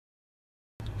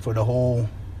for the whole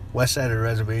west side of the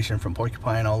reservation, from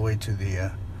Porcupine all the way to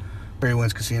the Prairie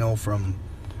Winds Casino, from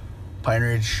Pine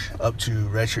Ridge up to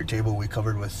Red Shirt Table. We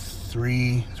covered with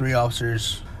three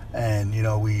officers, and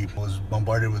we was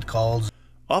bombarded with calls.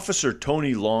 Officer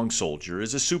Tony Longsoldier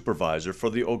is a supervisor for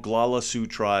the Oglala Sioux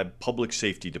Tribe Public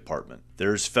Safety Department.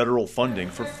 There's federal funding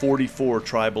for 44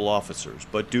 tribal officers,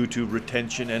 but due to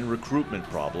retention and recruitment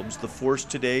problems, the force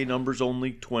today numbers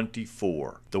only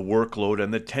 24. The workload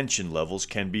and the tension levels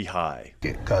can be high.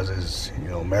 It causes,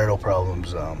 marital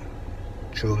problems,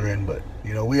 children, but,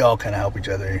 we all kind of help each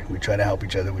other. We try to help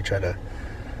each other. We try to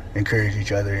encourage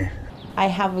each other. I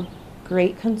have a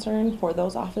great concern for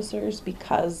those officers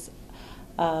because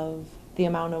of the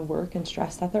amount of work and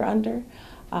stress that they're under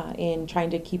in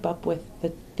trying to keep up with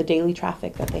the daily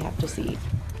traffic that they have to see.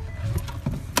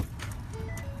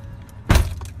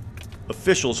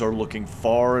 Officials are looking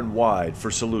far and wide for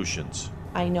solutions.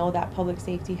 I know that public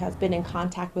safety has been in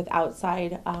contact with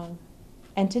outside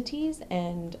entities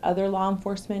and other law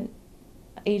enforcement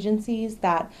agencies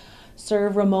that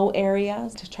serve remote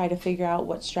areas to try to figure out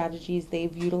what strategies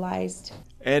they've utilized.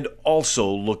 And also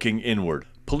looking inward.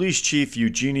 Police Chief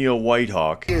Eugenio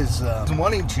Whitehawk is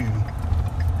wanting to,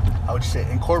 I would say,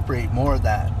 incorporate more of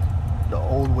that, the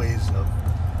old ways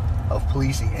of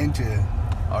policing into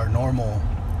our normal,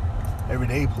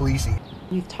 everyday policing.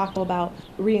 We've talked about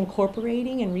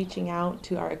reincorporating and reaching out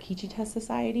to our Akichita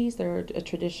societies. They're a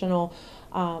traditional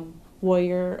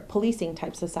warrior policing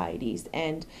type societies,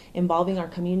 and involving our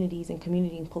communities in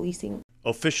community policing.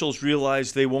 Officials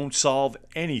realize they won't solve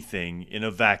anything in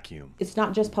a vacuum. It's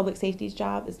not just public safety's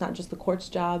job, it's not just the court's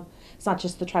job, it's not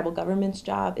just the tribal government's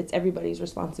job, it's everybody's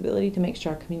responsibility to make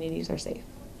sure our communities are safe.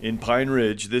 In Pine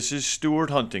Ridge, this is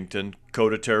Stuart Huntington,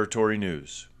 Coda Territory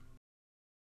News.